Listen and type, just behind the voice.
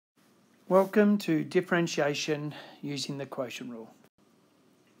Welcome to differentiation using the quotient rule.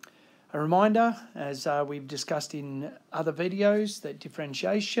 A reminder, as we've discussed in other videos, that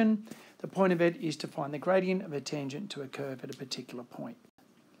differentiation, the point of it is to find the gradient of a tangent to a curve at a particular point.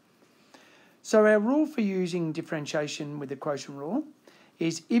 So our rule for using differentiation with the quotient rule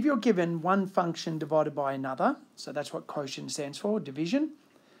is if you're given one function divided by another, so that's what quotient stands for, division,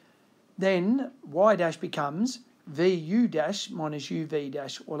 then y dash becomes vu dash minus uv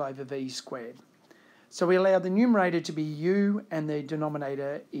dash all over v squared. So we allow the numerator to be u and the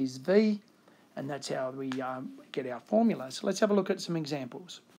denominator is v, and that's how we get our formula. So let's have a look at some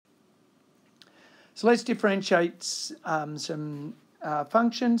examples. So let's differentiate some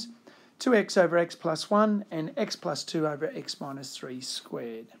functions, 2x over x plus 1 and x plus 2 over x minus 3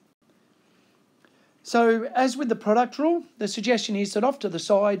 squared. So as with the product rule, the suggestion is that off to the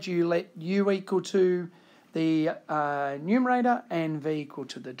side you let u equal to the numerator and v equal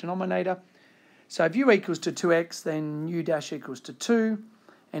to the denominator. So if u equals to 2x, then u dash equals to 2.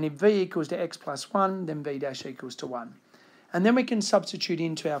 And if v equals to x plus 1, then v dash equals to 1. And then we can substitute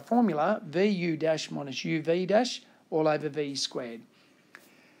into our formula vu dash minus uv dash all over v squared.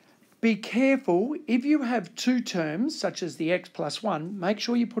 Be careful, if you have two terms, such as the x plus 1, make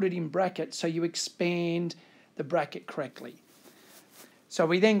sure you put it in brackets so you expand the bracket correctly. So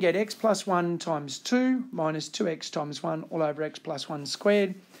we then get x plus 1 times 2 minus 2x times 1 all over x plus 1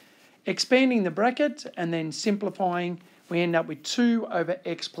 squared. Expanding the bracket and then simplifying, we end up with 2 over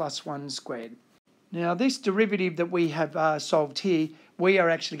x plus 1 squared. Now this derivative that we have solved here, we are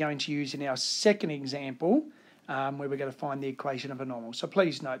actually going to use in our second example, where we're going to find the equation of a normal. So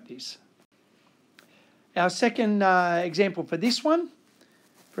please note this. Our second example for this one,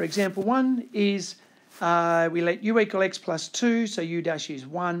 for example 1, is we let u equal x plus 2, so u dash is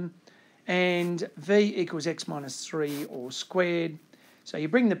 1, and v equals x minus 3 all squared. So you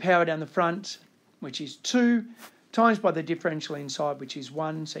bring the power down the front, which is 2, times by the differential inside, which is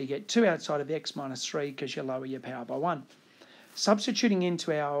 1, so you get 2 outside of x minus 3 because you lower your power by 1. Substituting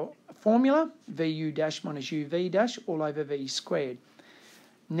into our formula, vu dash minus uv dash all over v squared.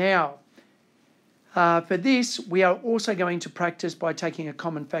 Now, for this, we are also going to practice by taking a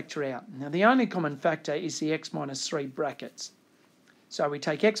common factor out. Now, the only common factor is the x minus 3 brackets. So we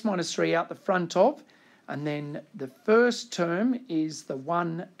take x minus 3 out the front of, and then the first term is the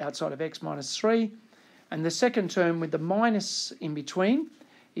 1 outside of x minus 3, and the second term with the minus in between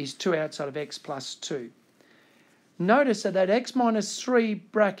is 2 outside of x plus 2. Notice that x minus 3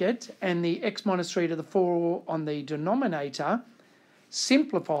 bracket and the x minus 3 to the 4 on the denominator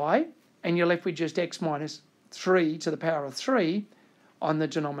simplify, and you're left with just x minus 3 to the power of 3 on the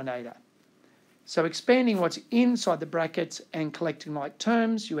denominator. So expanding what's inside the brackets and collecting like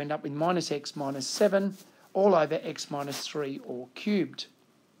terms, you end up with minus x minus 7 all over x minus 3 all cubed.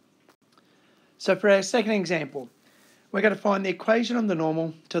 So for our second example, we're going to find the equation of the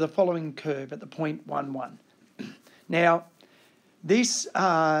normal to the following curve at the point 1, 1. Now, this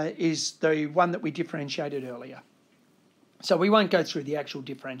is the one that we differentiated earlier. So we won't go through the actual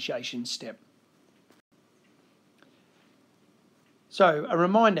differentiation step. So a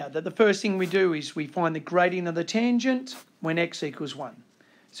reminder that the first thing we do is we find the gradient of the tangent when x equals 1.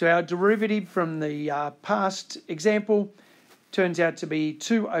 So our derivative from the past example turns out to be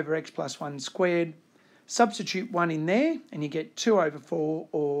 2 over x plus 1 squared. Substitute 1 in there and you get 2 over 4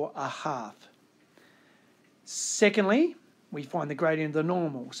 or a half. Secondly, we find the gradient of the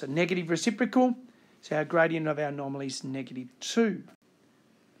normal. So negative reciprocal, so our gradient of our normal is negative 2.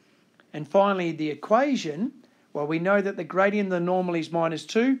 And finally, the equation, well, we know that the gradient of the normal is minus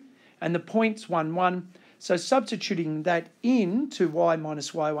 2 and the point's 1, 1. So substituting that in to y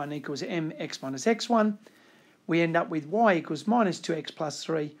minus y1 equals mx minus x1, we end up with y equals minus 2x plus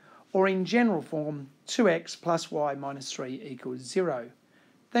 3, or in general form, 2x plus y minus 3 equals 0.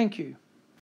 Thank you.